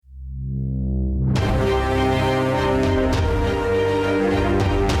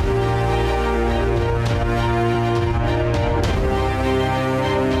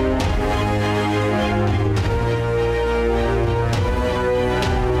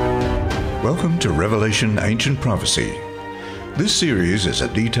Welcome to Revelation Ancient Prophecy. This series is a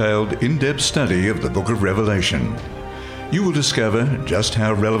detailed, in-depth study of the book of Revelation. You will discover just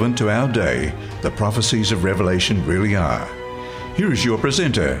how relevant to our day the prophecies of Revelation really are. Here is your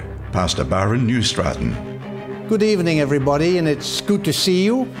presenter, Pastor Byron Newstraten. Good evening, everybody, and it's good to see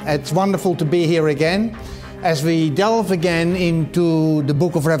you. It's wonderful to be here again as we delve again into the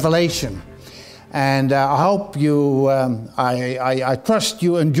book of Revelation. And I hope you, I trust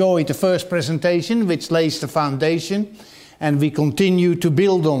you enjoyed the first presentation, which lays the foundation, and we continue to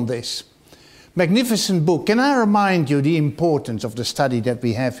build on this. Magnificent book. Can I remind you the importance of the study that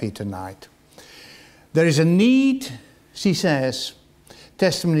we have here tonight? There is a need, she says,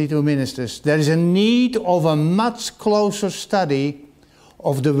 testimony to ministers, there is a need of a much closer study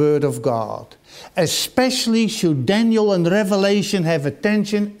of the Word of God. Especially should Daniel and Revelation have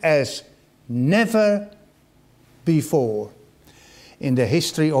attention as never before in the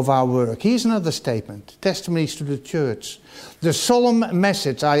history of our work. Here's another statement, testimonies to the church. The solemn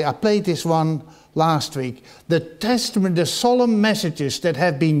message, I played this one last week. The solemn messages that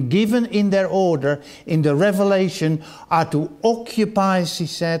have been given in their order in the Revelation are to occupy, she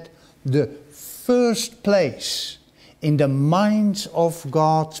said, the first place in the minds of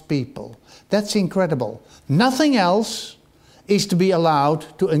God's people. That's incredible. Nothing else is to be allowed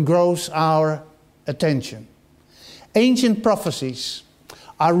to engross our attention. Ancient prophecies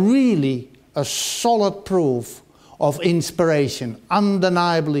are really a solid proof of inspiration,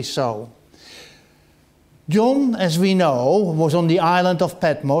 undeniably so. John, as we know, was on the island of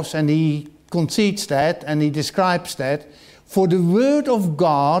Patmos, and he concedes that and he describes that for the word of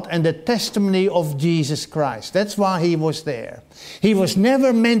God and the testimony of Jesus Christ. That's why he was there. He was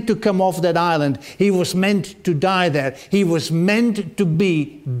never meant to come off that island. He was meant to die there. He was meant to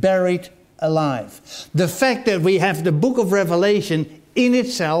be buried alive. The fact that we have the book of Revelation in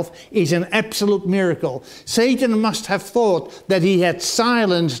itself is an absolute miracle. Satan must have thought that he had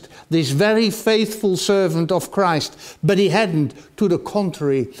silenced this very faithful servant of Christ, but he hadn't. To the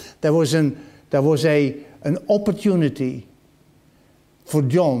contrary, there was an opportunity for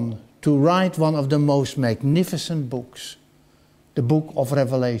John to write one of the most magnificent books, the book of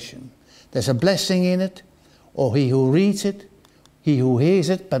Revelation. There's a blessing in it, or he who reads it, he who hears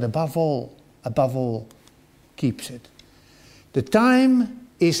it, but above all, keeps it. The time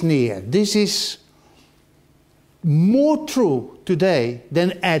is near. This is more true today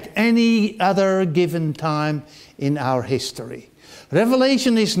than at any other given time in our history.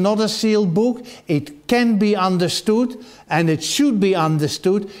 Revelation is not a sealed book. It can be understood, and it should be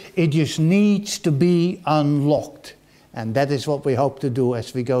understood. It just needs to be unlocked. And that is what we hope to do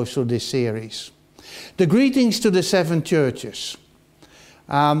as we go through this series. The greetings to the seven churches.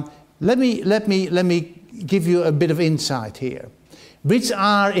 Let me give you a bit of insight here. Which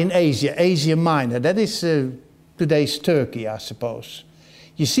are in Asia Minor. That is today's Turkey, I suppose.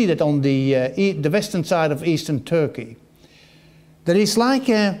 You see that on the western side of eastern Turkey. There is like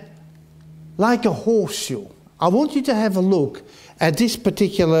a horseshoe. I want you to have a look at this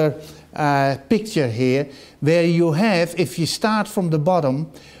particular picture here, where you have, if you start from the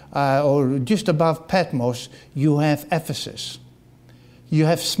bottom, or just above Patmos, you have Ephesus. You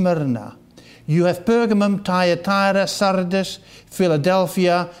have Smyrna. You have Pergamum, Thyatira, Sardis,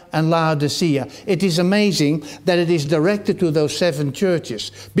 Philadelphia, and Laodicea. It is amazing that it is directed to those seven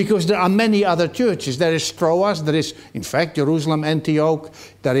churches, because there are many other churches. There is Troas, there is, in fact, Jerusalem, Antioch.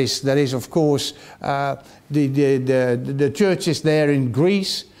 There is of course, the churches there in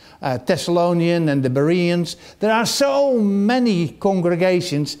Greece, Thessalonian and the Bereans. There are so many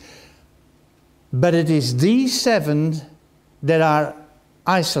congregations, but it is these seven that are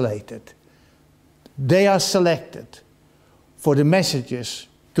isolated. They are selected for the messages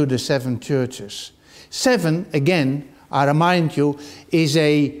to the seven churches. Seven, again, I remind you, is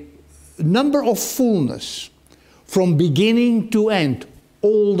a number of fullness from beginning to end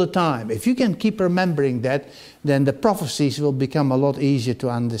all the time. If you can keep remembering that, then the prophecies will become a lot easier to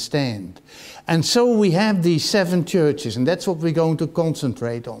understand. And so we have these seven churches, and that's what we're going to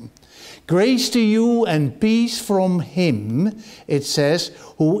concentrate on. Grace to you and peace from him, it says,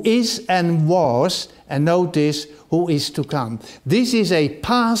 who is and was, and notice, who is to come. This is a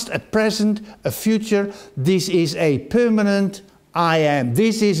past, a present, a future. This is a permanent I am.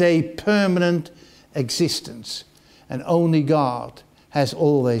 This is a permanent existence. And only God has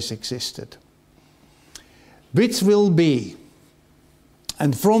always existed. Which will be,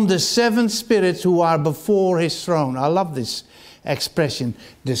 and from the seven spirits who are before his throne. I love this expression,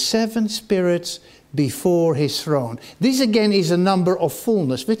 the seven spirits before his throne. This again is a number of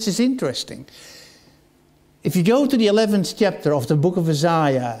fullness, which is interesting. If you go to the 11th chapter of the book of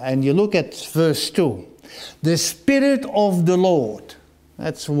Isaiah and you look at verse 2, the Spirit of the Lord,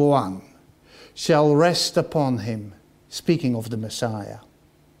 that's one, shall rest upon him, speaking of the Messiah.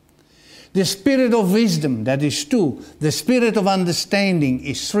 The Spirit of wisdom, that is 2. The Spirit of understanding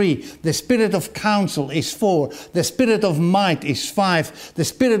is 3. The Spirit of counsel is 4. The Spirit of might is 5. The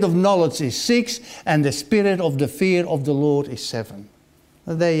Spirit of knowledge is 6. And the Spirit of the fear of the Lord is 7.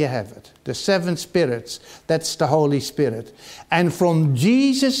 Well, there you have it. The 7 spirits, that's the Holy Spirit. And from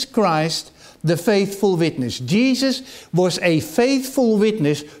Jesus Christ, the faithful witness. Jesus was a faithful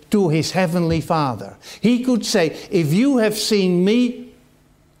witness to his heavenly Father. He could say, if you have seen me,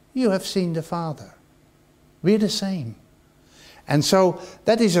 you have seen the Father. We're the same. And so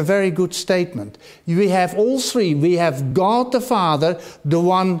that is a very good statement. We have all 3. We have God the Father, the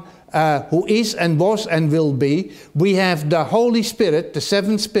one who is and was and will be. We have the Holy Spirit, the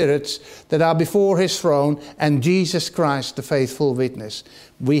 7 spirits that are before his throne, and Jesus Christ, the faithful witness.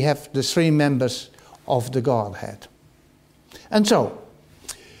 We have the 3 members of the Godhead. And so,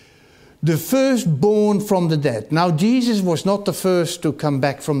 the firstborn from the dead. Now, Jesus was not the first to come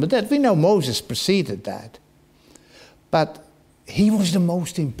back from the dead. We know Moses preceded that. But he was the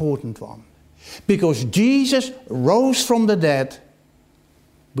most important one. Because Jesus rose from the dead,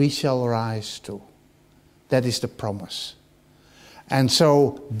 we shall rise too. That is the promise. And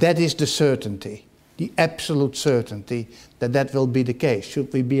so, that is the certainty, the absolute certainty that that will be the case,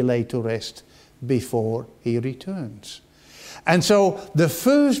 should we be laid to rest before he returns. And so the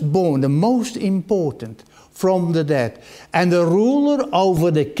firstborn, the most important from the dead, and the ruler over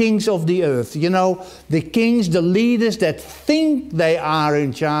the kings of the earth. You know, the kings, the leaders that think they are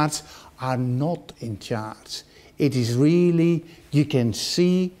in charge, are not in charge. It is really, you can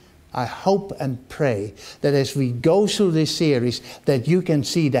see, I hope and pray that as we go through this series, that you can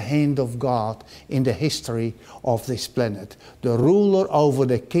see the hand of God in the history of this planet. The ruler over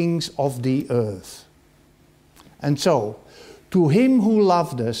the kings of the earth. And so, to him who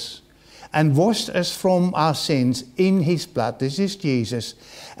loved us and washed us from our sins in his blood, this is Jesus,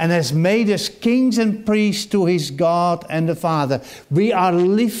 and has made us kings and priests to his God and the Father, we are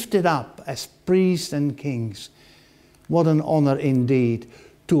lifted up as priests and kings. What an honor indeed.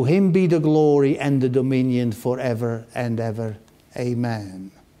 To him be the glory and the dominion forever and ever.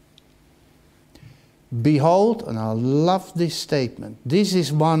 Amen. Behold, and I love this statement, this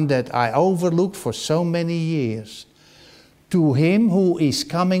is one that I overlooked for so many years. To him who is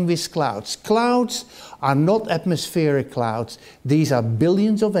coming with clouds. Clouds are not atmospheric clouds. These are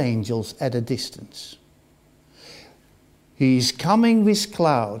billions of angels at a distance. He is coming with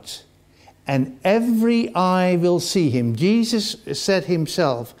clouds, and every eye will see him. Jesus said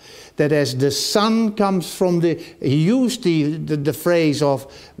himself that as the sun comes from he used the phrase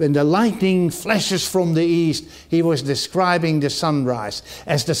of when the lightning flashes from the east, he was describing the sunrise.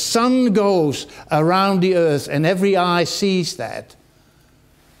 As the sun goes around the earth and every eye sees that,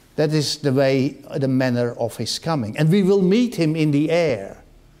 that is the way, the manner of his coming. And we will meet him in the air.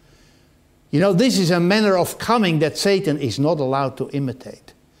 You know, this is a manner of coming that Satan is not allowed to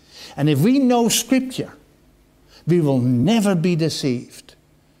imitate. And if we know Scripture, we will never be deceived,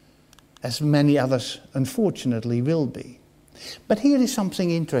 as many others unfortunately will be. But here is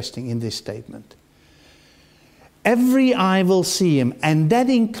something interesting in this statement. Every eye will see him, and that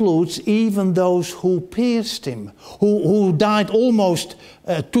includes even those who pierced him, who died almost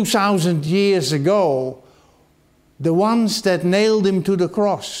 2,000 years ago, the ones that nailed him to the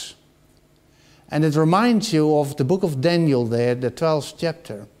cross. And it reminds you of the book of Daniel there, the 12th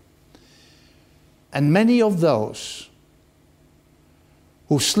chapter. And many of those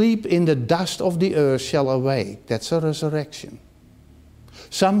who sleep in the dust of the earth shall awake. That's a resurrection.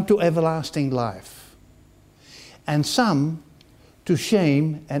 Some to everlasting life. And some to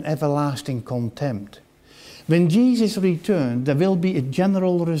shame and everlasting contempt. When Jesus returns, there will be a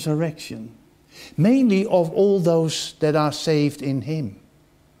general resurrection. Mainly of all those that are saved in him.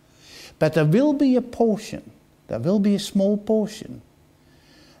 But there will be a portion, there will be a small portion,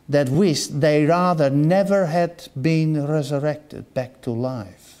 that wish they rather never had been resurrected back to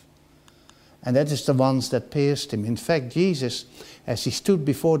life. And that is the ones that pierced him. In fact, Jesus, as he stood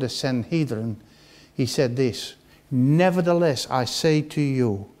before the Sanhedrin, he said this, nevertheless, I say to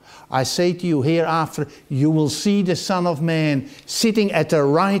you hereafter, you will see the Son of Man sitting at the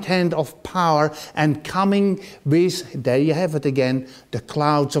right hand of power and coming with, there you have it again, the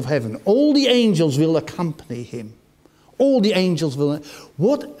clouds of heaven. All the angels will accompany him. All the angels will.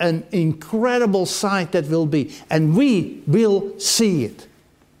 What an incredible sight that will be. And we will see it.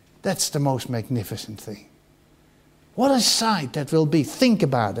 That's the most magnificent thing. What a sight that will be. Think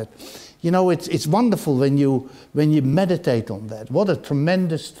about it. You know, it's wonderful when you meditate on that. What a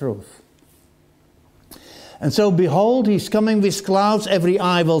tremendous truth. And so, behold, he's coming with clouds. Every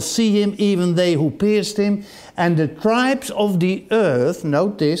eye will see him, even they who pierced him. And the tribes of the earth,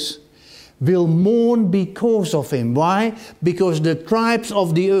 note this, will mourn because of him. Why? Because the tribes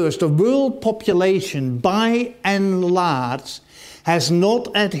of the earth, the world population, by and large, has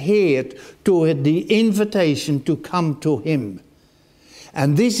not adhered to the invitation to come to him.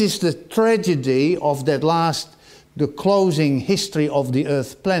 And this is the tragedy of the closing history of the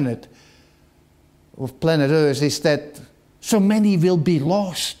Earth planet, of planet Earth, is that so many will be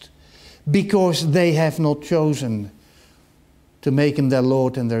lost because they have not chosen to make him their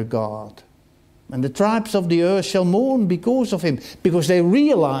Lord and their God. And the tribes of the earth shall mourn because of him, because they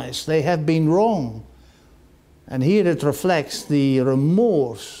realize they have been wrong. And here it reflects the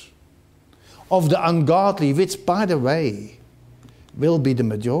remorse of the ungodly, which, by the way, will be the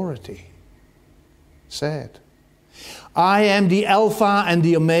majority. Sad. I am the Alpha and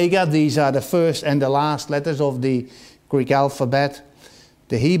the Omega. These are the first and the last letters of the Greek alphabet.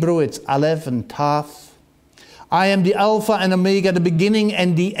 The Hebrew, it's Aleph and Tav. I am the Alpha and Omega, the beginning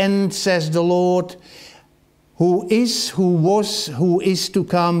and the end, says the Lord, who is, who was, who is to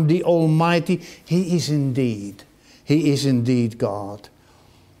come, the Almighty. He is indeed God.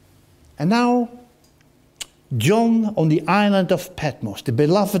 And now, John on the island of Patmos, the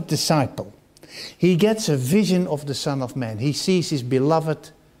beloved disciple, he gets a vision of the Son of Man. He sees his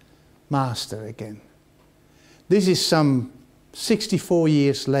beloved Master again. This is some 64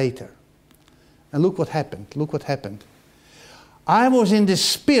 years later. And look what happened. Look what happened. I was in the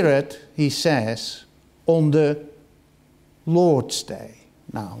Spirit, he says, on the Lord's Day.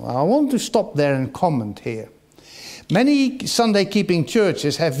 Now, I want to stop there and comment here. Many Sunday-keeping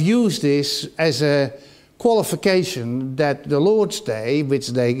churches have used this as a qualification that the Lord's Day, which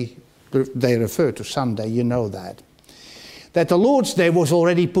they refer to Sunday, you know that the Lord's Day was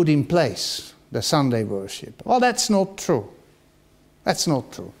already put in place, the Sunday worship. Well, that's not true. That's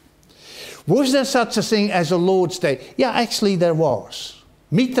not true. Was there such a thing as a Lord's Day? Yeah, actually there was.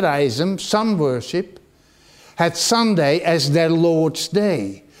 Mithraism, sun worship, had Sunday as their Lord's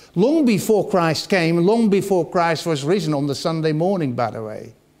Day. Long before Christ came, long before Christ was risen on the Sunday morning, by the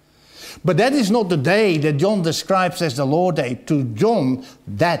way. But that is not the day that John describes as the Lord's Day. To John,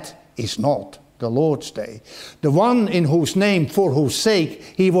 that is not the Lord's Day. The one in whose name, for whose sake,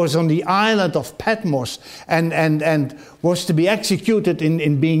 he was on the island of Patmos and was to be executed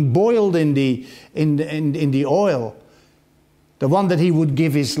in being boiled in the oil. The one that he would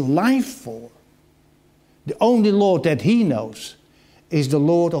give his life for. The only Lord that he knows is the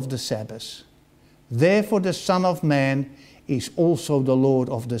Lord of the Sabbath. Therefore the Son of Man is also the Lord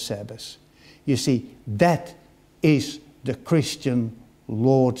of the Sabbath. You see, that is the Christian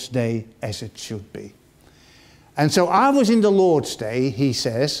Lord's Day as it should be. And so I was in the Lord's Day, he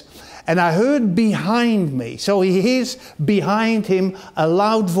says, and I heard behind me. So he hears behind him a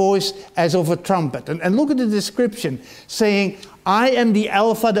loud voice as of a trumpet. And look at the description, saying, I am the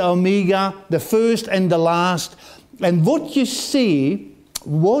Alpha, the Omega, the first and the last. And what you see,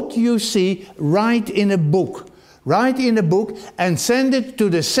 write in a book. Write in a book and send it to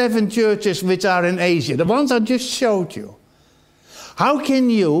the 7 churches which are in Asia. The ones I just showed you. How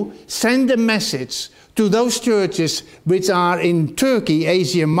can you send a message to those churches which are in Turkey,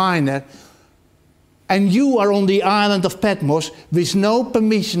 Asia Minor, and you are on the island of Patmos with no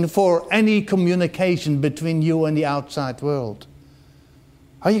permission for any communication between you and the outside world?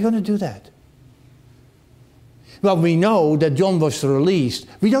 How are you going to do that? Well, we know that John was released.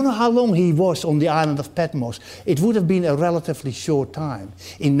 We don't know how long he was on the island of Patmos. It would have been a relatively short time.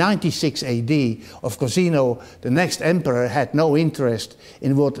 In 96 AD, of course, the next emperor had no interest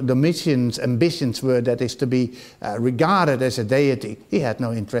in what Domitian's ambitions were, that is to be regarded as a deity. He had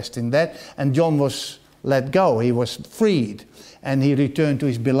no interest in that. And John was let go. He was freed. And he returned to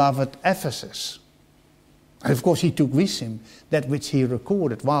his beloved Ephesus. And of course, he took with him that which he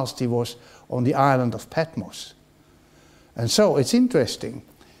recorded whilst he was on the island of Patmos. And so it's interesting.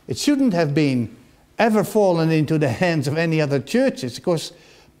 It shouldn't have been ever fallen into the hands of any other churches,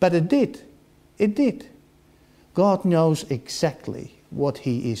 but it did. It did. God knows exactly what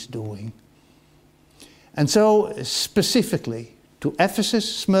he is doing. And so specifically to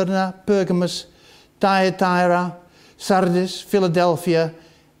Ephesus, Smyrna, Pergamos, Thyatira, Sardis, Philadelphia,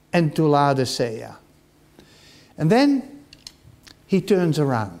 and to Laodicea. And then he turns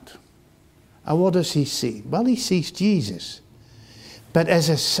around. And what does he see? Well, he sees Jesus, but as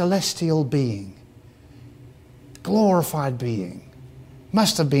a celestial being, glorified being,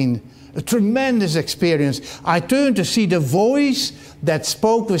 Must have been a tremendous experience. I turned to see the voice that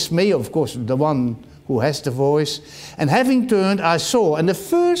spoke with me, of course, the one who has the voice. And having turned, I saw, and the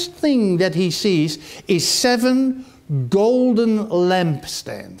first thing that he sees is 7 golden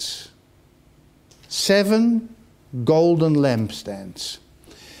lampstands. 7 golden lampstands.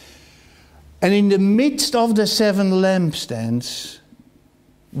 And in the midst of the 7 lampstands,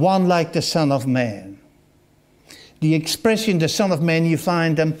 one like the Son of Man. The expression, the Son of Man, you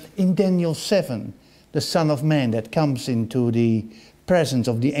find them in Daniel 7. The Son of Man that comes into the presence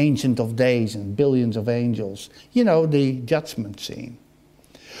of the Ancient of Days and billions of angels. You know, the judgment scene.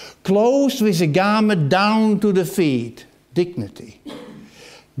 Clothed with a garment down to the feet, dignity.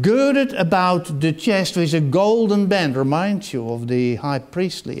 Girded about the chest with a golden band, reminds you of the high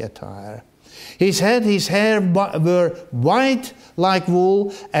priestly attire. His head, his hair were white like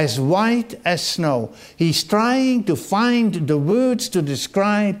wool, as white as snow. He's trying to find the words to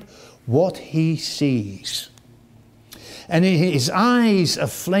describe what he sees. And in his eyes, a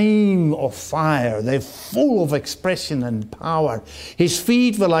flame of fire. They're full of expression and power. His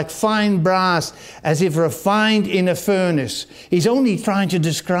feet were like fine brass, as if refined in a furnace. He's only trying to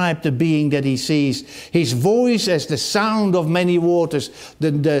describe the being that he sees. His voice as the sound of many waters.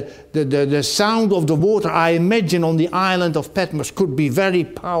 The sound of the water, I imagine, on the island of Patmos could be very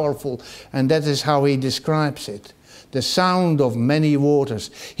powerful. And that is how he describes it. The sound of many waters.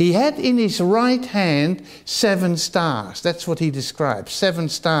 He had in his right hand 7 stars. That's what he describes, 7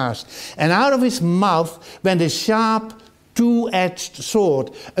 stars. And out of his mouth went a sharp, 2-edged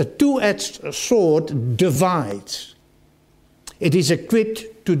sword. A 2-edged sword divides. It is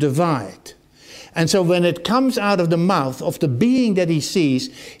equipped to divide. And so when it comes out of the mouth of the being that he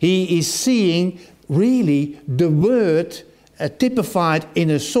is seeing really the word typified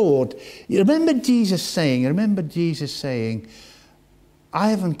in a sword. You remember Jesus saying, I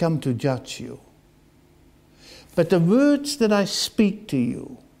haven't come to judge you, but the words that I speak to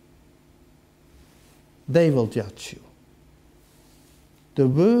you, they will judge you. The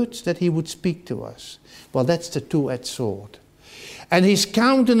words that he would speak to us, well, that's the 2-edged sword. And his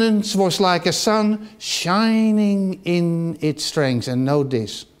countenance was like a sun shining in its strength. And note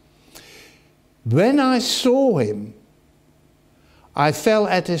this, when I saw him, I fell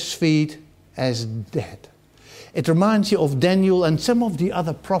at his feet as dead. It reminds you of Daniel and some of the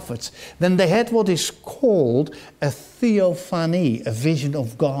other prophets. Then they had what is called a theophany, a vision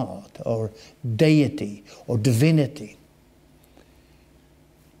of God or deity or divinity.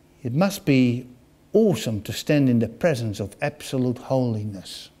 It must be awesome to stand in the presence of absolute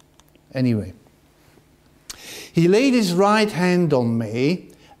holiness. Anyway, he laid his right hand on me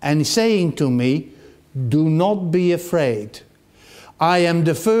and saying to me, do not be afraid. I am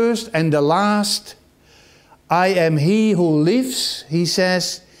the first and the last. I am he who lives, he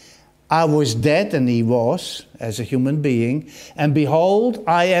says. I was dead, and he was, as a human being. And behold,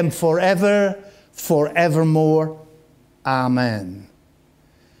 I am forever, forevermore. Amen.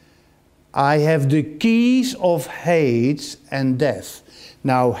 I have the keys of Hades and death.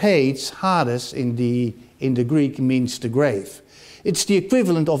 Now, Hades, Hades in the Greek means the grave. It's the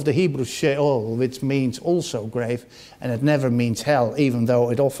equivalent of the Hebrew Sheol, which means also grave, and it never means hell, even though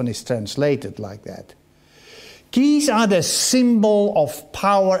it often is translated like that. Keys are the symbol of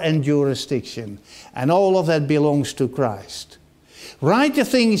power and jurisdiction, and all of that belongs to Christ. Write the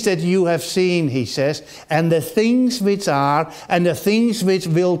things that you have seen, he says, and the things which are, and the things which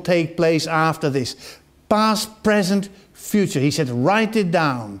will take place after this. Past, present, future. He said, write it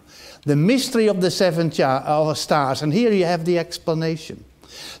down. The mystery of the 7 stars. And here you have the explanation.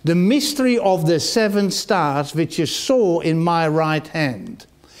 The mystery of the 7 stars which you saw in my right hand.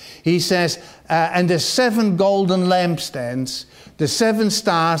 He says, and the 7 golden lampstands, the 7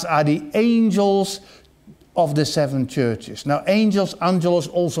 stars are the angels of the 7 churches. Now, angels, angelos,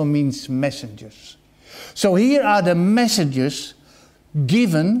 also means messengers. So here are the messages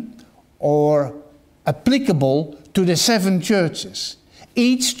given or applicable to the 7 churches.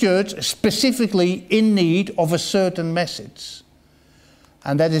 Each church specifically in need of a certain message.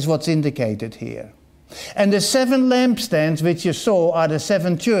 And that is what's indicated here. And the 7 lampstands which you saw are the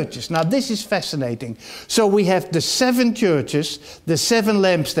 7 churches. Now this is fascinating. So we have the 7 churches, the 7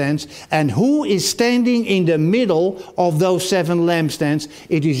 lampstands, and who is standing in the middle of those 7 lampstands?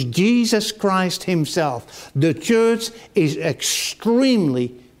 It is Jesus Christ himself. The church is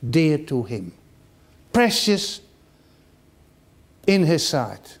extremely dear to him. Precious in his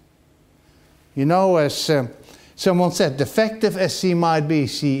sight. You know, as someone said, defective as she might be,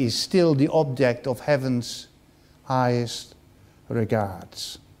 she is still the object of heaven's highest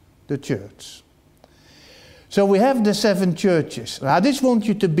regards. The church. So we have the 7 churches. I just want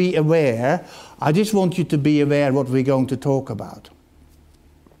you to be aware. I just want you to be aware what we're going to talk about.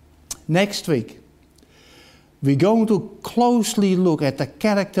 Next week, we're going to closely look at the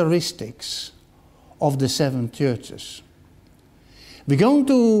characteristics of the 7 churches. We're going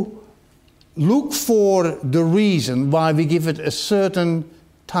to look for the reason why we give it a certain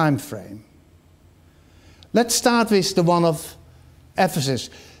time frame. Let's start with the one of Ephesus.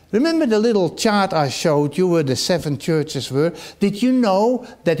 Remember the little chart I showed you where the 7 churches were? Did you know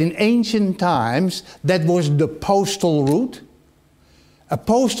that in ancient times that was the postal route? A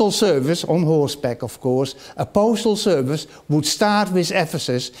postal service, on horseback of course, a postal service would start with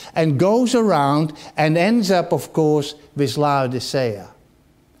Ephesus and goes around and ends up of course with Laodicea.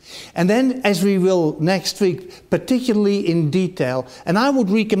 And then, as we will next week, particularly in detail, and I would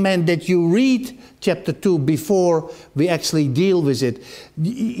recommend that you read chapter 2 before we actually deal with it,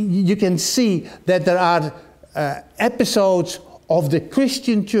 you can see that there are episodes of the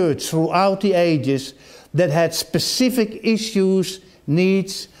Christian church throughout the ages that had specific issues,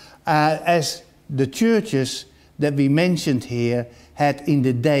 needs, as the churches that we mentioned here had in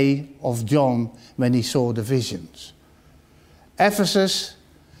the day of John when he saw the visions. Ephesus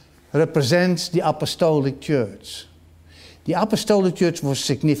represents the apostolic church. The apostolic church was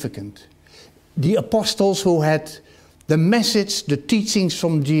significant. The apostles who had the message, the teachings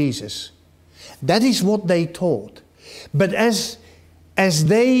from Jesus. That is what they taught. But as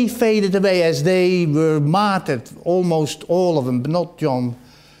they faded away, as they were martyred, almost all of them, but not John,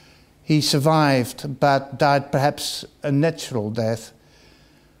 he survived but died perhaps a natural death.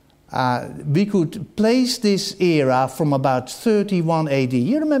 We could place this era from about 31 AD.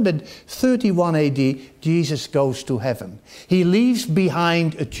 You remember 31 AD, Jesus goes to heaven. He leaves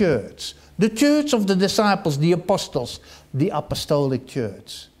behind a church. The church of the disciples, the apostles, the apostolic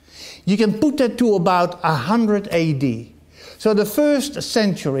church. You can put that to about 100 AD. So the first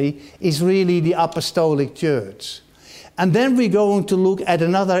century is really the apostolic church. And then we're going to look at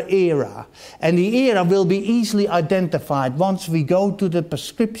another era. And the era will be easily identified once we go to the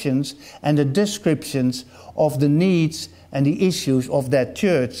prescriptions and the descriptions of the needs and the issues of that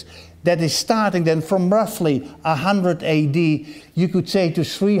church. That is starting then from roughly 100 AD, you could say to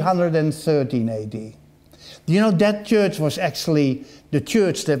 313 AD. You know, that church was actually the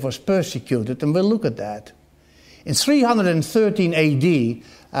church that was persecuted, and we'll look at that. In 313 AD,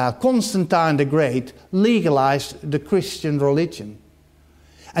 Constantine the Great legalized the Christian religion.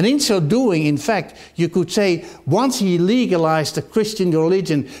 And in so doing, in fact, you could say, once he legalized the Christian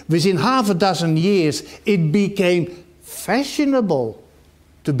religion, within half a dozen years, it became fashionable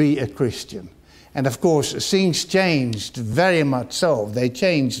to be a Christian. And of course, things changed very much so. They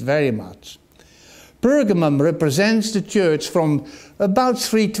changed very much. Pergamum represents the church from about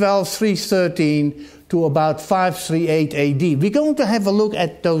 312, 313 to about 538 AD. We're going to have a look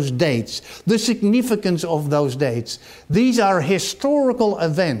at those dates, the significance of those dates. These are historical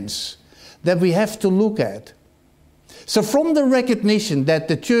events that we have to look at. So from the recognition that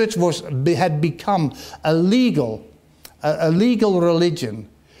the church had become a legal religion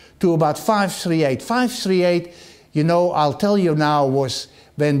to about 538. 538, you know, I'll tell you now, was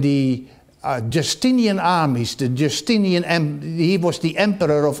when the Justinian armies, he was the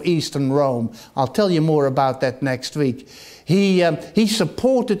emperor of Eastern Rome. I'll tell you more about that next week. He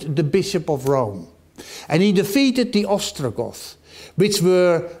supported the Bishop of Rome. And he defeated the Ostrogoths, which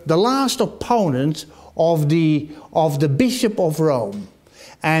were the last opponents of the Bishop of Rome.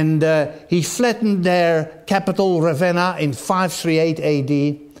 And he flattened their capital, Ravenna, in 538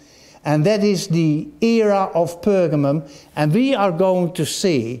 AD. And that is the era of Pergamum. And we are going to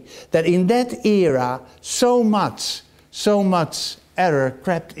see that in that era, so much error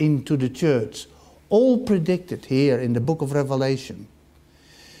crept into the church. All predicted here in the book of Revelation.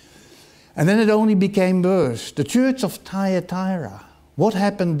 And then it only became worse. The church of Thyatira, what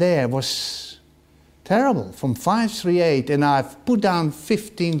happened there was terrible. From 538, and I've put down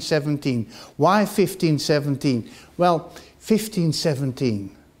 1517. Why 1517? Well,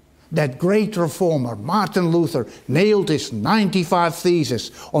 1517. That great reformer, Martin Luther, nailed his 95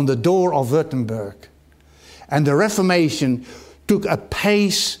 Theses on the door of Wittenberg. And the Reformation took a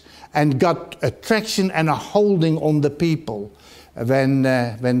pace and got attraction and a holding on the people when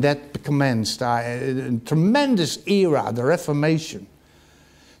that commenced. A tremendous era, the Reformation.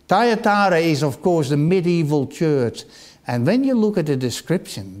 Thyatira is, of course, the medieval church. And when you look at the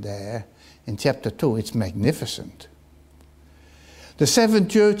description there in chapter 2, it's magnificent. The 7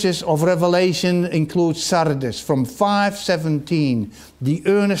 churches of Revelation include Sardis from 517, the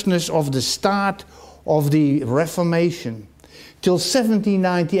earnestness of the start of the Reformation. till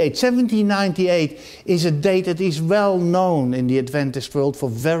 1798. 1798 is a date that is well known in the Adventist world for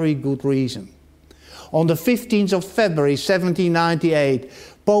very good reason. On the 15th of February 1798,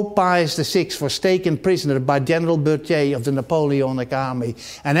 Pope Pius VI was taken prisoner by General Berthier of the Napoleonic army.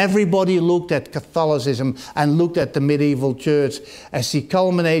 And everybody looked at Catholicism and looked at the medieval church as he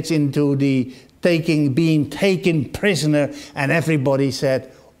culminates into the being taken prisoner. And everybody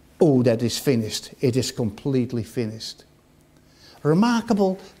said, oh, that is finished. It is completely finished.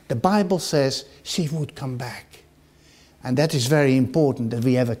 Remarkable, the Bible says she would come back. And that is very important, that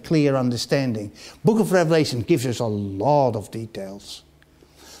we have a clear understanding. Book of Revelation gives us a lot of details.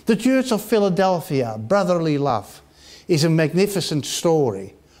 The Church of Philadelphia, brotherly love, is a magnificent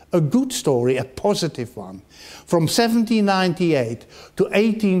story. A good story, a positive one. From 1798 to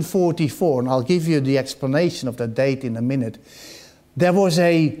 1844, and I'll give you the explanation of the date in a minute, there was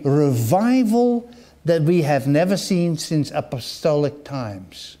a revival that we have never seen since apostolic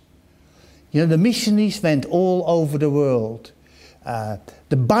times. You know, the missionaries went all over the world.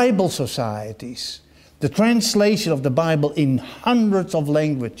 The Bible societies, the translation of the Bible in hundreds of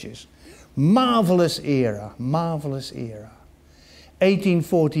languages. Marvelous era, marvelous era.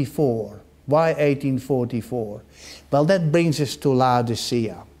 1844. Why 1844? Well, that brings us to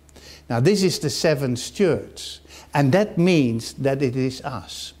Laodicea. Now, this is the seventh church. And that means that it is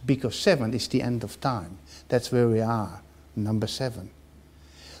us. Because 7 is the end of time. That's where we are. Number 7.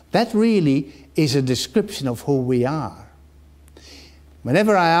 That really is a description of who we are.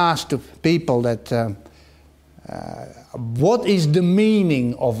 Whenever I ask to people that what is the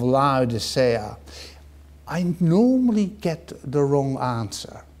meaning of Laodicea, I normally get the wrong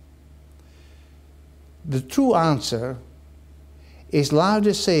answer. The true answer is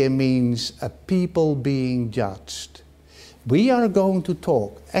Laodicea means a people being judged. We are going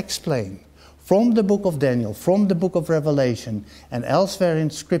to explain from the book of Daniel, from the book of Revelation, and elsewhere in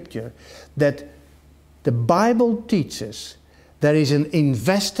Scripture, that the Bible teaches there is an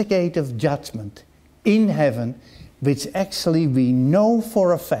investigative judgment in heaven, which actually we know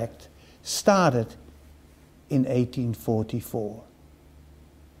for a fact started in 1844.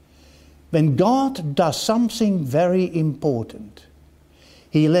 When God does something very important,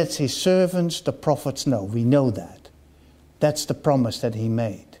 He lets His servants, the prophets, know. We know that. That's the promise that He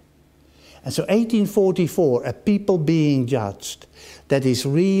made. And so 1844, a people being judged, that is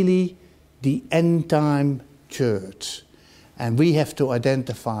really the end-time church. And we have to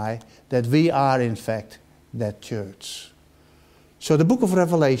identify that we are, in fact, that church. So the book of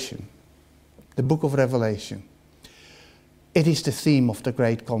Revelation, it is the theme of the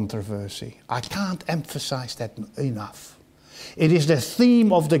great controversy. I can't emphasize that enough. It is the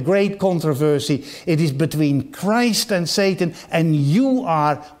theme of the great controversy. It is between Christ and Satan, and you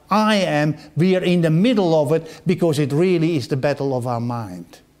are, I am, we are in the middle of it, because it really is the battle of our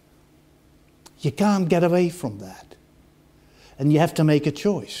mind. You can't get away from that. And you have to make a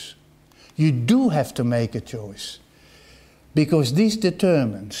choice. You do have to make a choice. Because this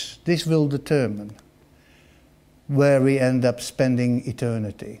will determine where we end up spending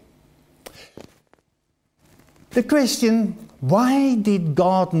eternity. The question, why did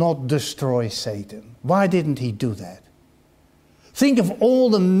God not destroy Satan? Why didn't He do that? Think of all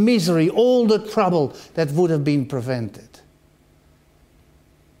the misery, all the trouble that would have been prevented.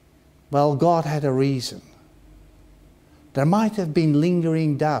 Well, God had a reason. There might have been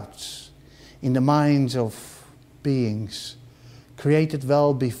lingering doubts in the minds of beings created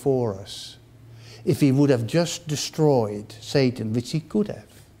well before us, if He would have just destroyed Satan, which He could have.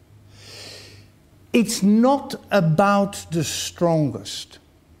 It's not about the strongest.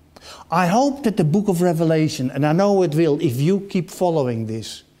 I hope that the book of Revelation, and I know it will if you keep following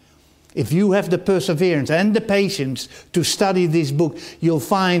this, if you have the perseverance and the patience to study this book, you'll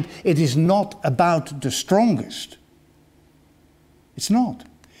find it is not about the strongest. It's not.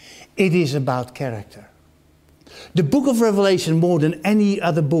 It is about character. The book of Revelation, more than any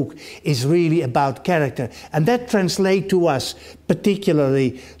other book, is really about character. And that translates to us,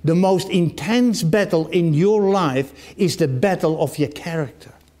 particularly, the most intense battle in your life is the battle of your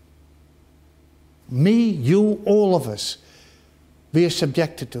character. Me, you, all of us, we are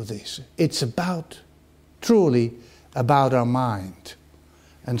subjected to this. It's truly about our mind.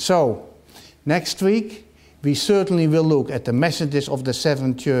 And so, next week, we certainly will look at the messages of the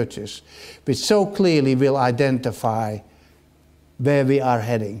 7 churches, which so clearly will identify where we are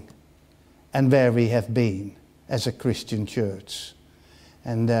heading and where we have been as a Christian church.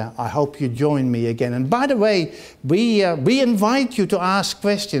 And I hope you join me again. And by the way, we invite you to ask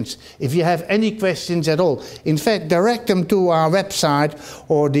questions if you have any questions at all. In fact, direct them to our website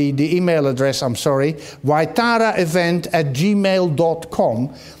or the email address, waitaraevent@gmail.com.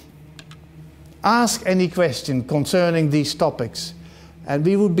 Ask any question concerning these topics, and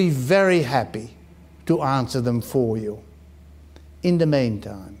we would be very happy to answer them for you. In the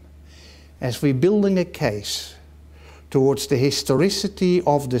meantime, as we're building a case towards the historicity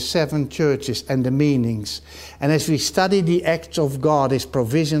of the 7 churches and the meanings, and as we study the acts of God, His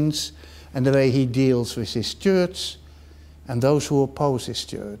provisions, and the way He deals with His church and those who oppose His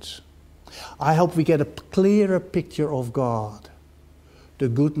church, I hope we get a clearer picture of God, the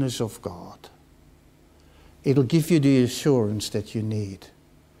goodness of God. It'll give you the assurance that you need.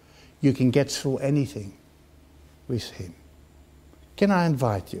 You can get through anything with Him. Can I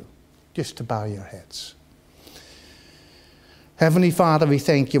invite you just to bow your heads? Heavenly Father, we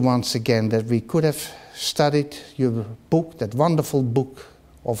thank you once again that we could have studied your book, that wonderful book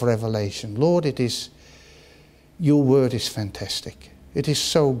of Revelation. Lord, your word is fantastic. It is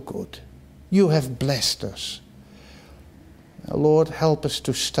so good. You have blessed us. Lord, help us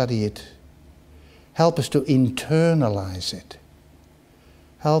to study it. Help us to internalize it.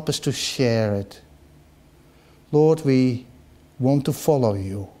 Help us to share it. Lord, we want to follow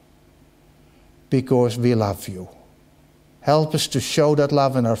you because we love you. Help us to show that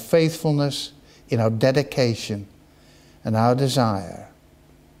love in our faithfulness, in our dedication, and our desire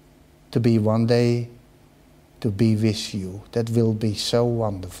to be one day to be with you. That will be so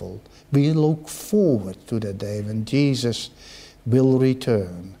wonderful. We look forward to that day when Jesus will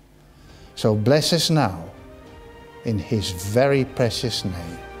return. So bless us now in His very precious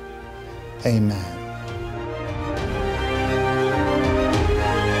name. Amen.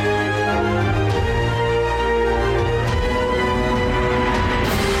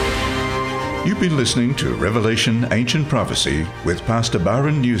 You've been listening to Revelation Ancient Prophecy with Pastor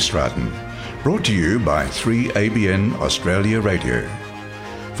Byron Newstraten, brought to you by 3ABN Australia Radio.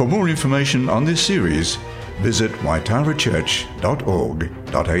 For more information on this series, visit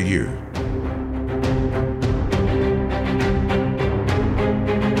waitarachurch.org.au.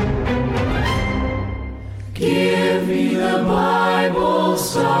 Give me the Bible,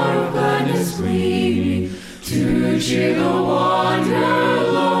 star of gladness gleaming, to cheer the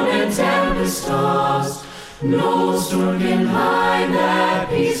wanderer, lone and tempest-tossed. No storm can hide that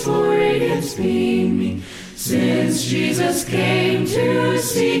peaceful radiance beaming, since Jesus came to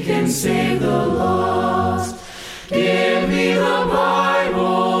seek and save the lost. Give me the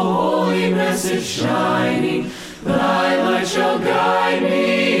Bible, holy message shining, thy light shall guide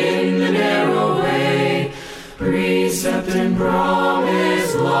me in the narrow way. Precept and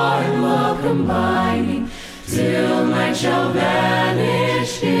promise, law and love combining, till night shall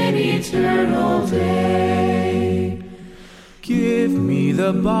vanish in eternal day. Give me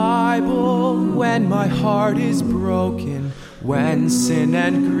the Bible when my heart is broken, when sin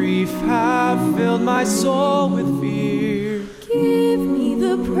and grief have filled my soul with fear. Give me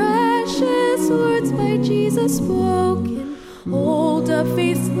the precious words by Jesus spoken, hold up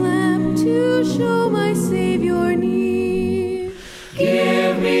faith's lamp to show my Savior near.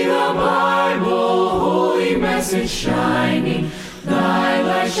 Give me the Bible, holy message shining, thy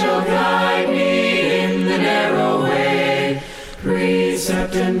light shall guide me in the narrow way.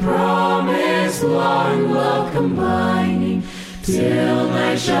 Precept and promise, law and love combining, till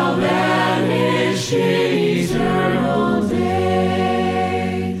night shall vanish in eternal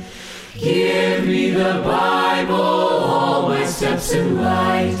day. Give me the Bible, all my steps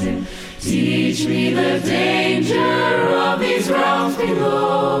enlighten, teach me the danger of these realms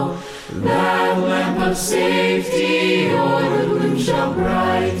below. That lamp of safety o'er the gloom shall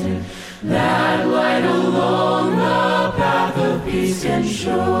brighten, that light along the path of peace can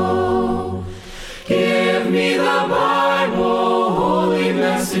show. Give me the Bible, holy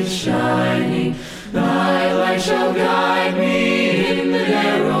message shining, thy light shall guide me in the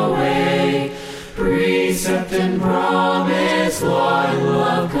narrow way. Precept and promise, law and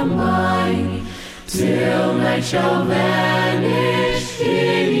love combining, till night shall vanish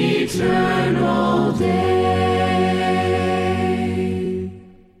in eternal day.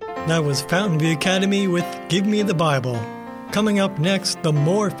 That was Fountain View Academy with Give Me the Bible. Coming up next, the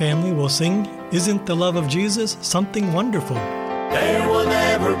Moore family will sing Isn't the Love of Jesus Something Wonderful? There will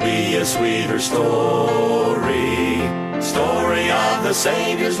never be a sweeter story of the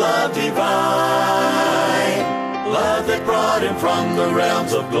Savior's love divine, love that brought Him from the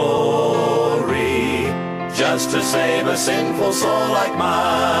realms of glory, just to save a sinful soul like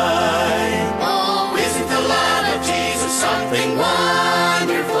mine. Oh, isn't the love of Jesus something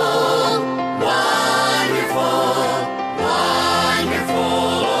wonderful, wonderful,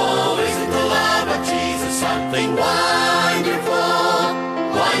 wonderful. Oh, isn't the love of Jesus something wonderful,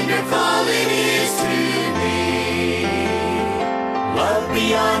 wonderful it is to me. Love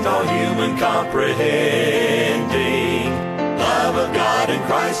beyond all human comprehending, love of God in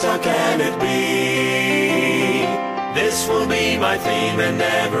Christ, how can it be? This will be my theme and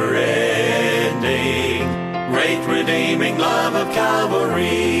never ending, great redeeming love of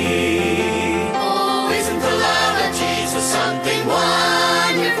Calvary. Oh, isn't the love of Jesus something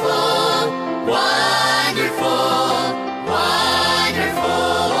wonderful, wonderful,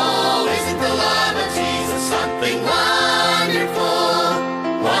 wonderful. Oh, isn't the love of Jesus something wonderful,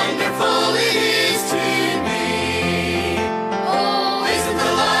 wonderful it is to me. Oh, isn't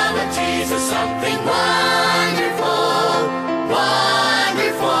the love of Jesus something wonderful,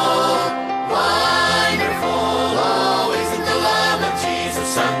 wonderful, wonderful. Oh, isn't the love of Jesus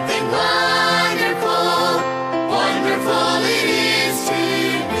something wonderful, wonderful it is to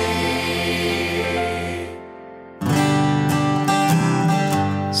me.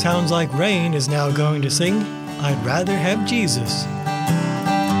 Sounds like Rain is now going to sing I'd Rather Have Jesus.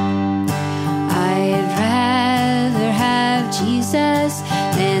 I'd rather have Jesus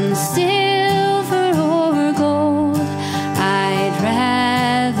than silver or gold. I'd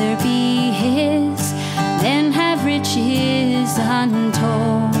rather be His than have riches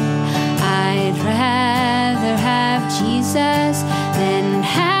untold. I'd rather have Jesus than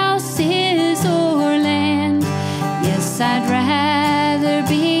houses or land. Yes, I'd rather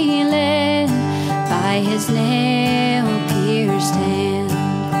be led by His nail-pierced hand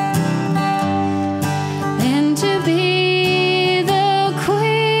than to be the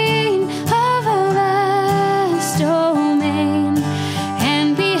queen of a vast domain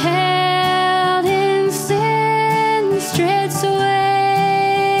and be held in sin's dread sway.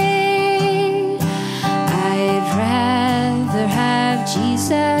 I'd rather have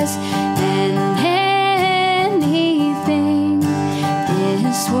Jesus than anything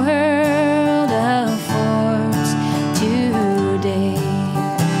this world affords today.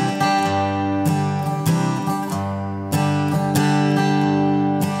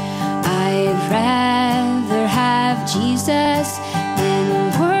 I'd rather have Jesus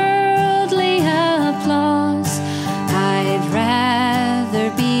than worldly applause. I'd rather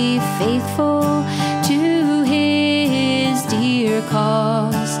be faithful to His dear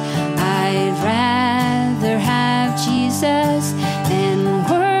cause. I'd rather have Jesus than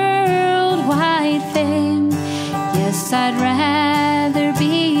worldwide fame. Yes, I'd rather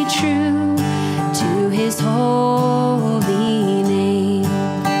be true to His holy name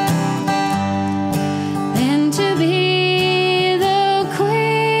than to be the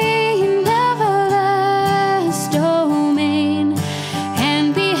queen of a vast domain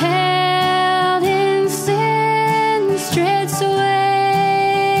and be held in sin's dread sway.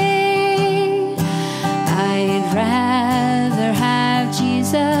 I'd rather have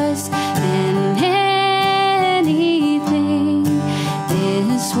Jesus than anything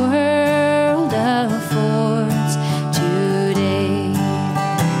this world affords today.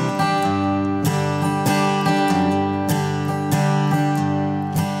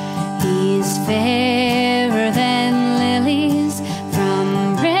 He's fairer than lilies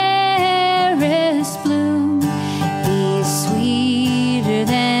from rarest bloom. He's sweeter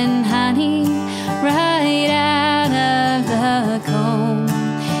than honey right out of the comb.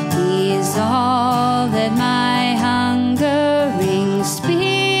 He's all that my hungering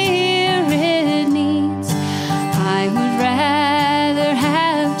spirit needs. I would rather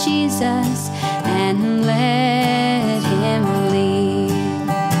have Jesus and let Him lead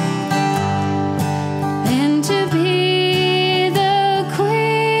than to be the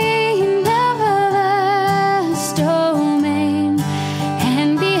queen of a vast domain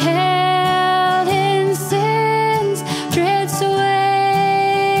and be held in sin's dread sway.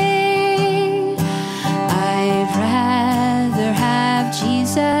 I'd rather have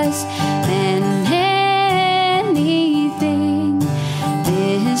Jesus than anything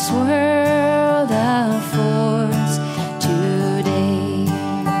this world affords today.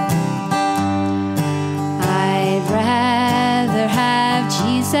 I'd rather have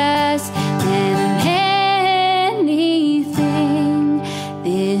Jesus than anything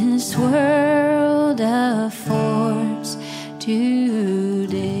this world affords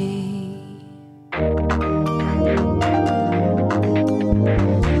today.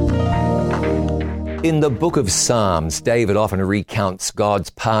 In the book of Psalms, David often recounts God's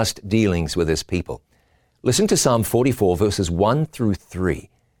past dealings with His people. Listen to Psalm 44, verses 1 through 3.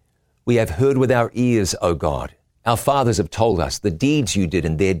 We have heard with our ears, O God. Our fathers have told us the deeds you did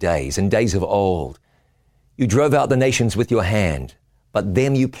in their days, in days of old. You drove out the nations with your hand, but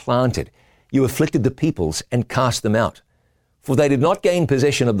them you planted. You afflicted the peoples and cast them out. For they did not gain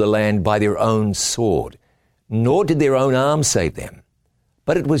possession of the land by their own sword, nor did their own arm save them.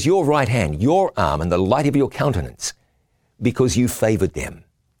 But it was your right hand, your arm, and the light of your countenance, because you favored them.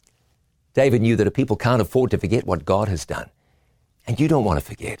 David knew that a people can't afford to forget what God has done. And you don't want to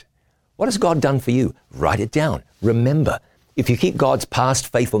forget. What has God done for you? Write it down. Remember, if you keep God's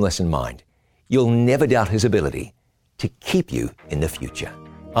past faithfulness in mind, you'll never doubt his ability to keep you in the future.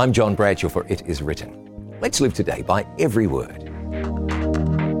 I'm John Bradshaw for It Is Written. Let's live today by every word.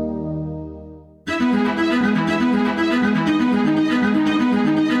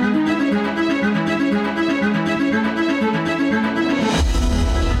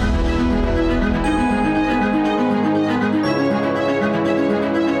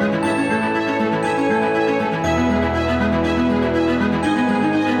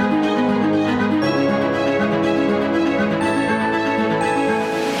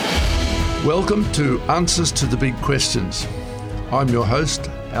 Welcome to Answers to the Big Questions. I'm your host,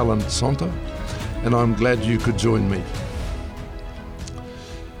 Alan Sonta, and I'm glad you could join me.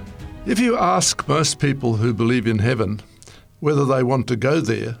 If you ask most people who believe in heaven whether they want to go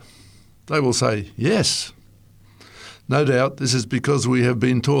there, they will say yes. No doubt this is because we have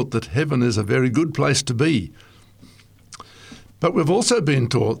been taught that heaven is a very good place to be. But we've also been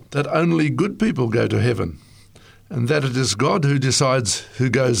taught that only good people go to heaven, and that it is God who decides who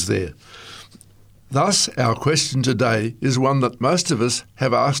goes there. Thus, our question today is one that most of us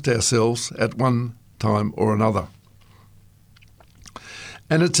have asked ourselves at one time or another.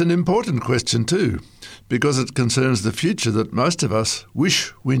 And it's an important question too, because it concerns the future that most of us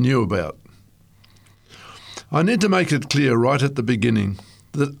wish we knew about. I need to make it clear right at the beginning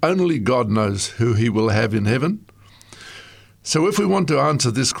that only God knows who he will have in heaven. So if we want to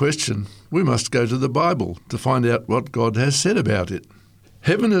answer this question, we must go to the Bible to find out what God has said about it.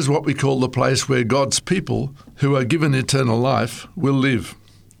 Heaven is what we call the place where God's people, who are given eternal life, will live.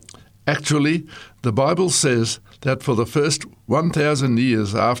 Actually, the Bible says that for the first 1,000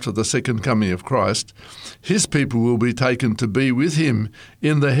 years after the second coming of Christ, his people will be taken to be with him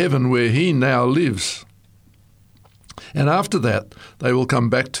in the heaven where he now lives. And after that, they will come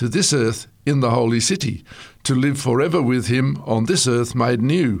back to this earth in the holy city, to live forever with him on this earth made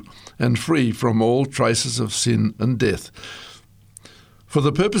new and free from all traces of sin and death. For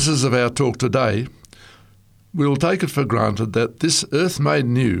the purposes of our talk today, we will take it for granted that this earth made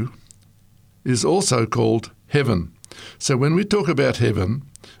new is also called heaven. So when we talk about heaven,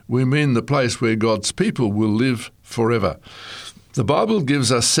 we mean the place where God's people will live forever. The Bible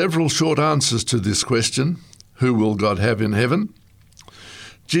gives us several short answers to this question, who will God have in heaven?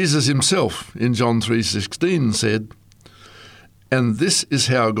 Jesus himself in John 3:16 said, "And this is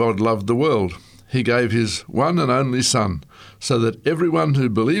how God loved the world. He gave his one and only Son, so that everyone who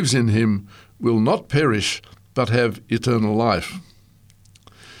believes in him will not perish, but have eternal life."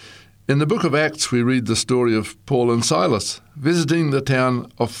 In the book of Acts, we read the story of Paul and Silas visiting the town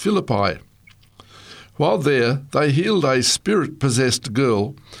of Philippi. While there, they healed a spirit-possessed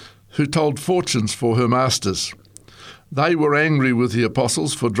girl who told fortunes for her masters. They were angry with the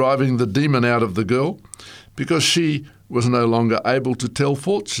apostles for driving the demon out of the girl, because she was no longer able to tell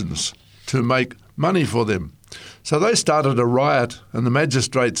fortunes to make money for them. So they started a riot, and the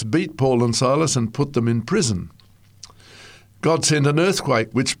magistrates beat Paul and Silas and put them in prison. God sent an earthquake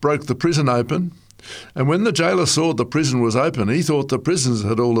which broke the prison open, and when the jailer saw the prison was open, he thought the prisoners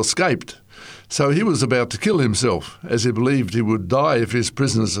had all escaped. So he was about to kill himself, as he believed he would die if his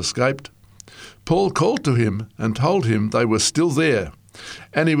prisoners escaped. Paul called to him and told him they were still there,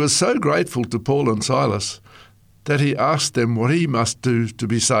 and he was so grateful to Paul and Silas that he asked them what he must do to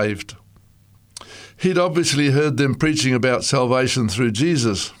be saved. He'd obviously heard them preaching about salvation through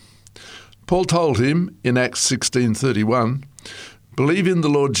Jesus. Paul told him in Acts 16:31, "Believe in the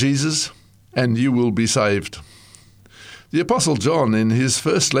Lord Jesus, and you will be saved." The Apostle John, in his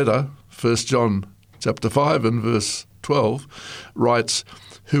first letter, 1 John chapter 5 and verse 12, writes,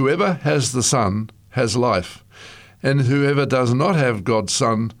 "Whoever has the Son has life, and whoever does not have God's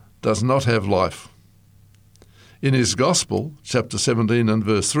Son does not have life." In his Gospel, chapter 17 and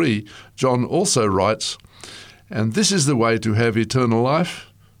verse 3, John also writes, "And this is the way to have eternal life,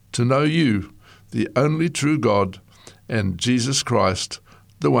 to know you, the only true God, and Jesus Christ,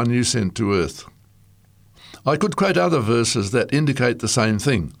 the one you sent to earth." I could quote other verses that indicate the same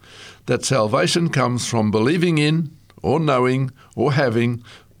thing, that salvation comes from believing in, or knowing, or having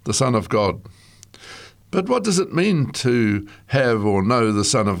the Son of God. But what does it mean to have or know the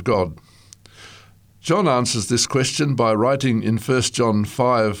Son of God? John answers this question by writing in 1 John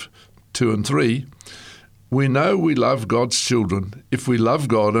 5:2 and 3, "We know we love God's children if we love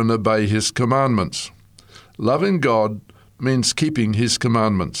God and obey His commandments." Loving God means keeping His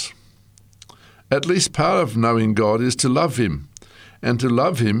commandments. At least part of knowing God is to love Him, and to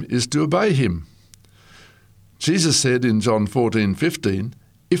love Him is to obey Him. Jesus said in John 14:15,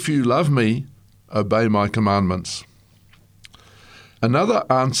 "If you love me, obey my commandments." Another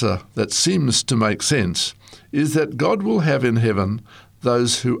answer that seems to make sense is that God will have in heaven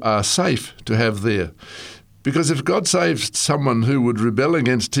those who are safe to have there. Because if God saved someone who would rebel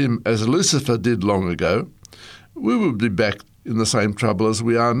against Him as Lucifer did long ago, we would be back in the same trouble as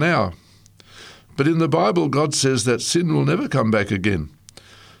we are now. But in the Bible, God says that sin will never come back again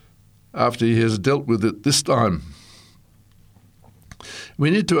after He has dealt with it this time.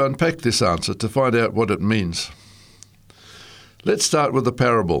 We need to unpack this answer to find out what it means. Let's start with the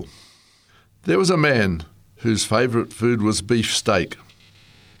parable. There was a man whose favourite food was beef steak.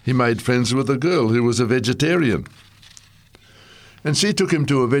 He made friends with a girl who was a vegetarian, and she took him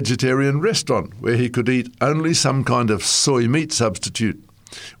to a vegetarian restaurant where he could eat only some kind of soy meat substitute,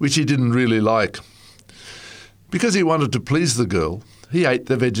 which he didn't really like. Because he wanted to please the girl, he ate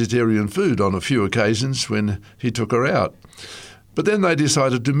the vegetarian food on a few occasions when he took her out. But then they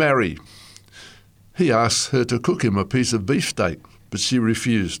decided to marry. He asked her to cook him a piece of beefsteak, but she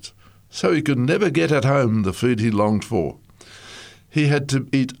refused, so he could never get at home the food he longed for. He had to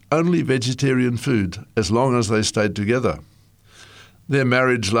eat only vegetarian food as long as they stayed together. Their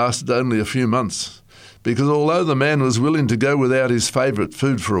marriage lasted only a few months, because although the man was willing to go without his favourite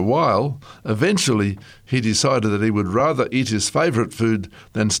food for a while, eventually he decided that he would rather eat his favourite food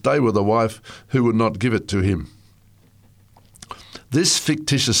than stay with a wife who would not give it to him. This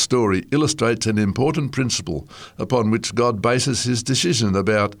fictitious story illustrates an important principle upon which God bases His decision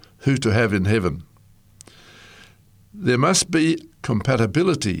about who to have in heaven. There must be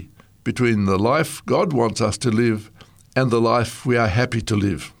compatibility between the life God wants us to live and the life we are happy to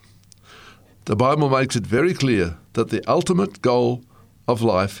live. The Bible makes it very clear that the ultimate goal of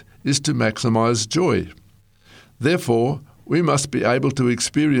life is to maximize joy. Therefore, we must be able to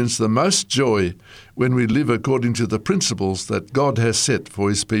experience the most joy when we live according to the principles that God has set for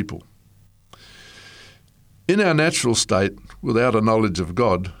His people. In our natural state, without a knowledge of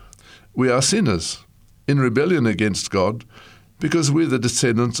God, we are sinners, in rebellion against God, because we're the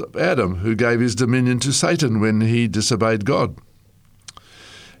descendants of Adam, who gave his dominion to Satan when he disobeyed God.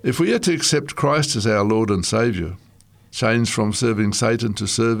 If we are to accept Christ as our Lord and Saviour, change from serving Satan to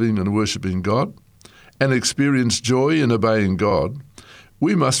serving and worshipping God, and experience joy in obeying God,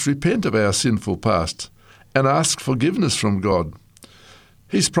 we must repent of our sinful past and ask forgiveness from God.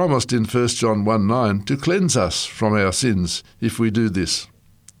 He's promised in 1 John 1:9 to cleanse us from our sins if we do this.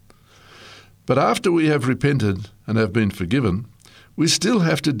 But after we have repented and have been forgiven, we still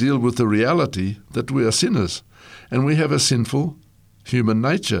have to deal with the reality that we are sinners and we have a sinful human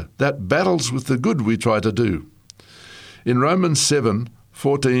nature that battles with the good we try to do. In Romans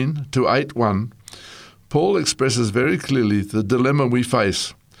 7:14 to 8:1, Paul expresses very clearly the dilemma we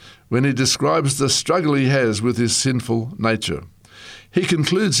face when he describes the struggle he has with his sinful nature. He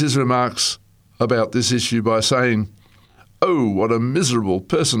concludes his remarks about this issue by saying, "Oh, what a miserable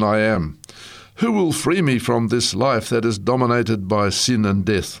person I am! Who will free me from this life that is dominated by sin and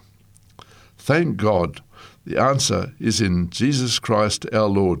death?" Thank God, the answer is in Jesus Christ our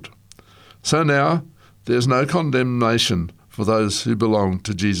Lord. So now, there's no condemnation for those who belong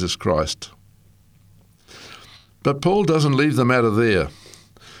to Jesus Christ. But Paul doesn't leave the matter there,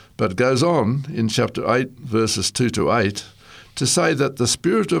 but goes on in chapter 8, verses 2 to 8, to say that the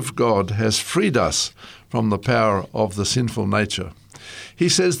Spirit of God has freed us from the power of the sinful nature. He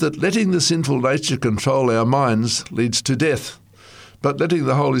says that letting the sinful nature control our minds leads to death, but letting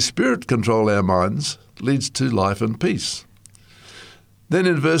the Holy Spirit control our minds leads to life and peace. Then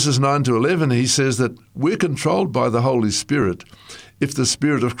in verses 9 to 11 he says that we're controlled by the Holy Spirit if the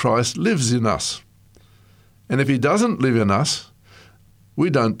Spirit of Christ lives in us. And if He doesn't live in us, we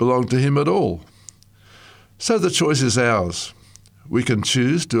don't belong to Him at all. So the choice is ours. We can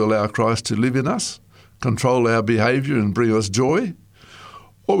choose to allow Christ to live in us, control our behaviour and bring us joy,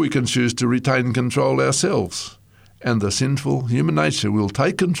 or we can choose to retain control ourselves, and the sinful human nature will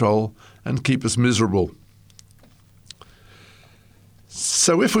take control and keep us miserable.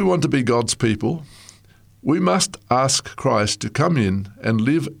 So if we want to be God's people, we must ask Christ to come in and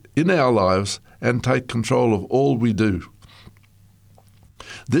live in our lives and take control of all we do.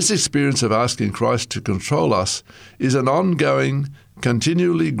 This experience of asking Christ to control us is an ongoing,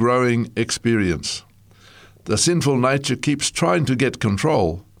 continually growing experience. The sinful nature keeps trying to get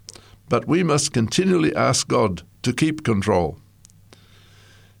control, but we must continually ask God to keep control.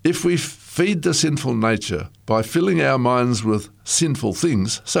 If we feed the sinful nature by filling our minds with sinful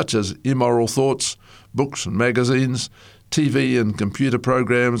things, such as immoral thoughts, books and magazines, TV and computer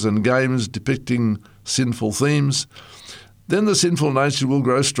programs and games depicting sinful themes, then the sinful nature will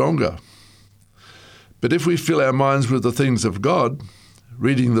grow stronger. But if we fill our minds with the things of God,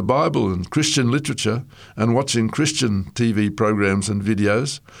 reading the Bible and Christian literature and watching Christian TV programs and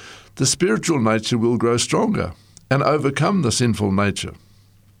videos, the spiritual nature will grow stronger and overcome the sinful nature.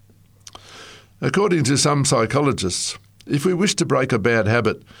 According to some psychologists, if we wish to break a bad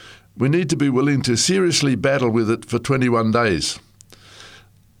habit, we need to be willing to seriously battle with it for 21 days.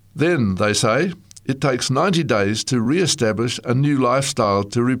 Then, they say, it takes 90 days to re-establish a new lifestyle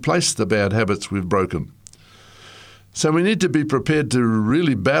to replace the bad habits we've broken. So we need to be prepared to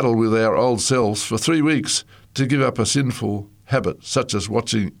really battle with our old selves for 3 weeks to give up a sinful habit, such as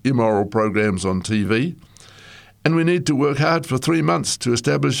watching immoral programs on TV. And we need to work hard for 3 months to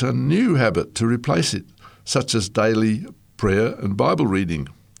establish a new habit to replace it, such as daily prayer and Bible reading.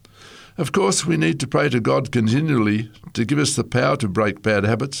 Of course, we need to pray to God continually to give us the power to break bad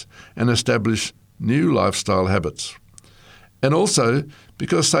habits and establish new lifestyle habits. And also,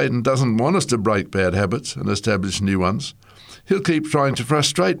 because Satan doesn't want us to break bad habits and establish new ones, he'll keep trying to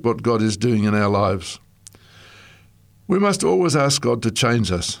frustrate what God is doing in our lives. We must always ask God to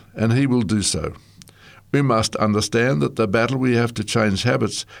change us, and he will do so. We must understand that the battle we have to change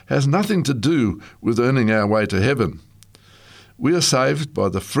habits has nothing to do with earning our way to heaven. We are saved by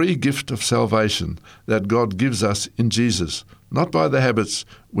the free gift of salvation that God gives us in Jesus, not by the habits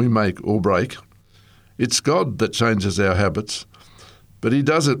we make or break. It's God that changes our habits, but he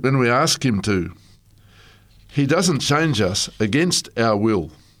does it when we ask him to. He doesn't change us against our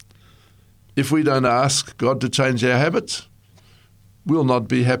will. If we don't ask God to change our habits, we'll not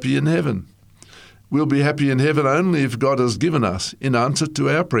be happy in heaven. We'll be happy in heaven only if God has given us, in answer to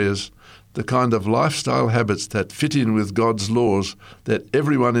our prayers, the kind of lifestyle habits that fit in with God's laws that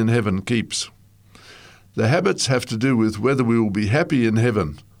everyone in heaven keeps. The habits have to do with whether we will be happy in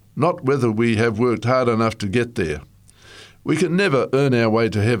heaven, not whether we have worked hard enough to get there. We can never earn our way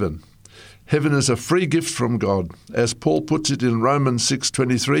to heaven. Heaven is a free gift from God. As Paul puts it in Romans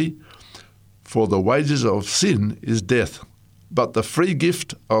 6:23, "For the wages of sin is death, but the free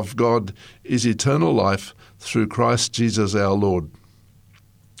gift of God is eternal life through Christ Jesus our Lord."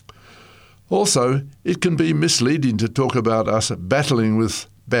 Also, it can be misleading to talk about us battling with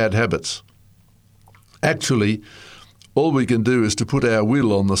bad habits. Actually, all we can do is to put our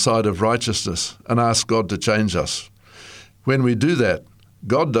will on the side of righteousness and ask God to change us. When we do that,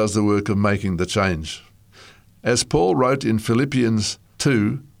 God does the work of making the change. As Paul wrote in Philippians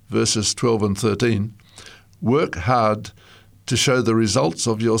 2, verses 12 and 13, "Work hard to show the results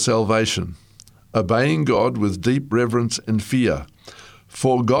of your salvation, obeying God with deep reverence and fear.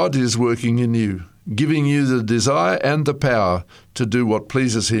 For God is working in you, giving you the desire and the power to do what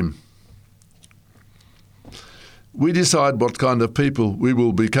pleases him." We decide what kind of people we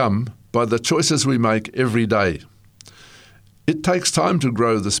will become by the choices we make every day. It takes time to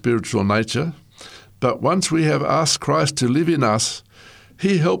grow the spiritual nature, but once we have asked Christ to live in us,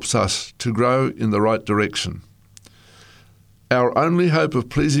 he helps us to grow in the right direction. Our only hope of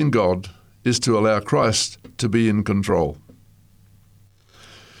pleasing God is to allow Christ to be in control.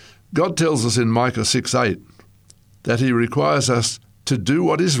 God tells us in Micah 6:8 that he requires us to do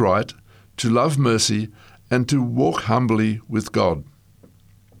what is right, to love mercy, and to walk humbly with God.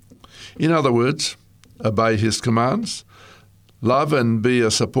 In other words, obey his commands, love and be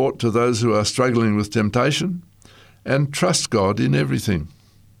a support to those who are struggling with temptation, and trust God in everything.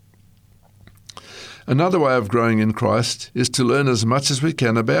 Another way of growing in Christ is to learn as much as we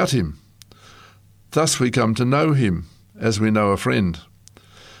can about him. Thus we come to know him as we know a friend.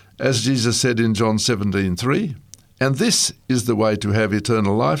 As Jesus said in John 17:3, "And this is the way to have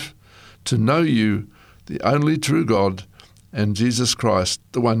eternal life, to know you, the only true God, and Jesus Christ,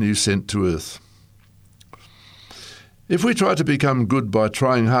 the one you sent to earth." If we try to become good by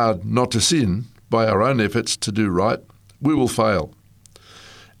trying hard not to sin, by our own efforts to do right, we will fail,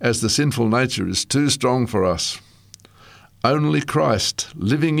 as the sinful nature is too strong for us. Only Christ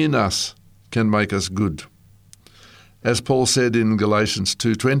living in us can make us good. As Paul said in Galatians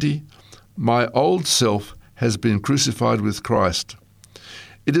 2:20, "My old self has been crucified with Christ.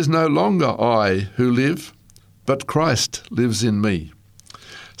 It is no longer I who live, but Christ lives in me.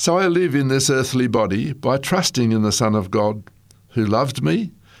 So I live in this earthly body by trusting in the Son of God, who loved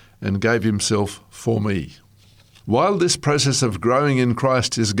me and gave himself for me." While this process of growing in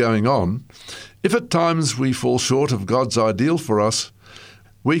Christ is going on, if at times we fall short of God's ideal for us,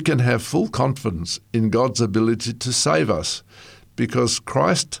 we can have full confidence in God's ability to save us because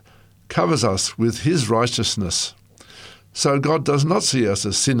Christ covers us with his righteousness. So God does not see us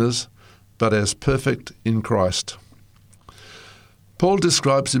as sinners, but as perfect in Christ. Paul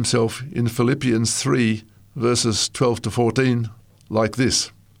describes himself in Philippians 3, verses 12 to 14, like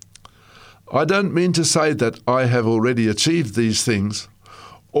this: I don't mean to say that I have already achieved these things,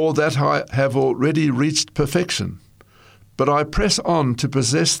 or that I have already reached perfection, but I press on to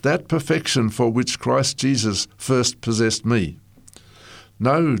possess that perfection for which Christ Jesus first possessed me.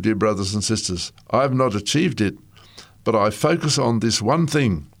 No, dear brothers and sisters, I have not achieved it, but I focus on this one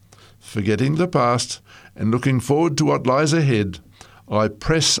thing, forgetting the past and looking forward to what lies ahead. I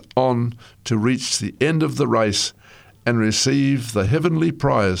press on to reach the end of the race and receive the heavenly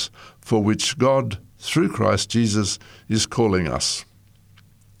prize for which God, through Christ Jesus, is calling us.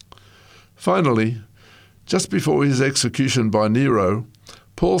 Finally, just before his execution by Nero,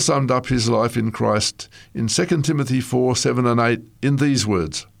 Paul summed up his life in Christ in 2 Timothy 4, 7 and 8 in these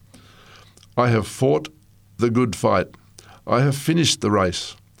words: I have fought the good fight, I have finished the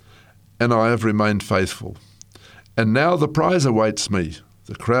race, and I have remained faithful. And now the prize awaits me,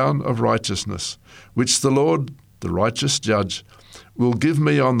 the crown of righteousness, which the Lord, the righteous judge, will give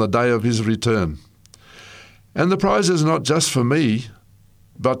me on the day of his return. And the prize is not just for me,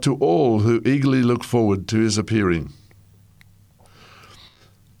 but to all who eagerly look forward to his appearing.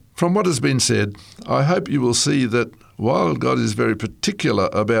 From what has been said, I hope you will see that while God is very particular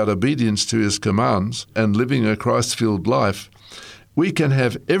about obedience to his commands and living a Christ-filled life, we can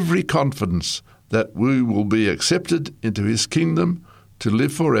have every confidence that we will be accepted into his kingdom to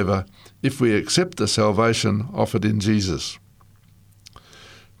live forever if we accept the salvation offered in Jesus.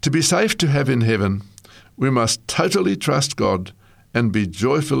 To be safe to have in heaven, we must totally trust God and be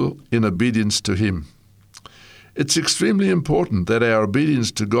joyful in obedience to him. It's extremely important that our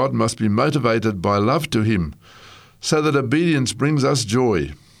obedience to God must be motivated by love to him, so that obedience brings us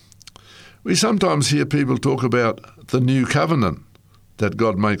joy. We sometimes hear people talk about the new covenant that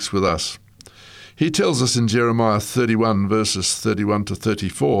God makes with us. He tells us in Jeremiah 31, verses 31 to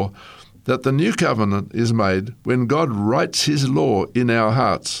 34, that the new covenant is made when God writes his law in our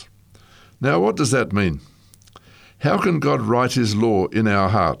hearts. Now, what does that mean? How can God write his law in our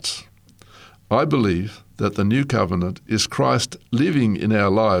hearts? I believe that the new covenant is Christ living in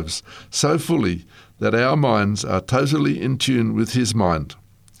our lives so fully that our minds are totally in tune with his mind.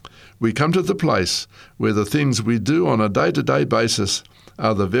 We come to the place where the things we do on a day-to-day basis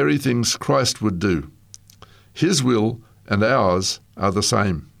are the very things Christ would do. His will and ours are the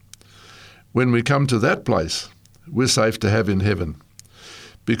same. When we come to that place, we're safe to have in heaven,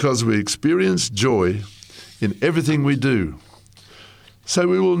 because we experience joy in everything we do. So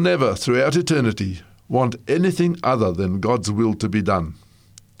we will never, throughout eternity, want anything other than God's will to be done.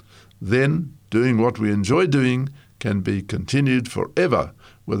 Then, doing what we enjoy doing can be continued forever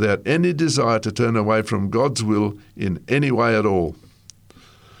without any desire to turn away from God's will in any way at all.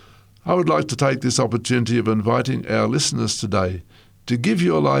 I would like to take this opportunity of inviting our listeners today to give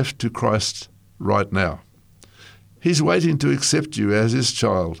your life to Christ right now. He's waiting to accept you as his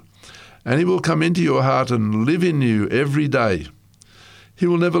child, and he will come into your heart and live in you every day. He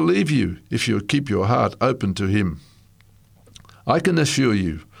will never leave you if you keep your heart open to him. I can assure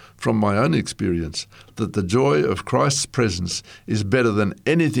you, from my own experience, that the joy of Christ's presence is better than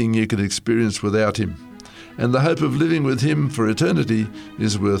anything you can experience without him. And the hope of living with him for eternity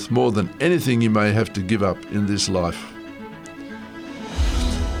is worth more than anything you may have to give up in this life.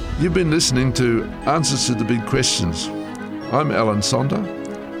 You've been listening to Answers to the Big Questions. I'm Alan Sonder,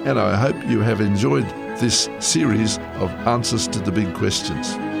 and I hope you have enjoyed this series of Answers to the Big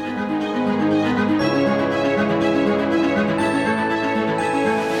Questions.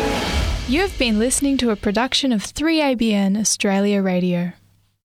 You have been listening to a production of 3ABN Australia Radio.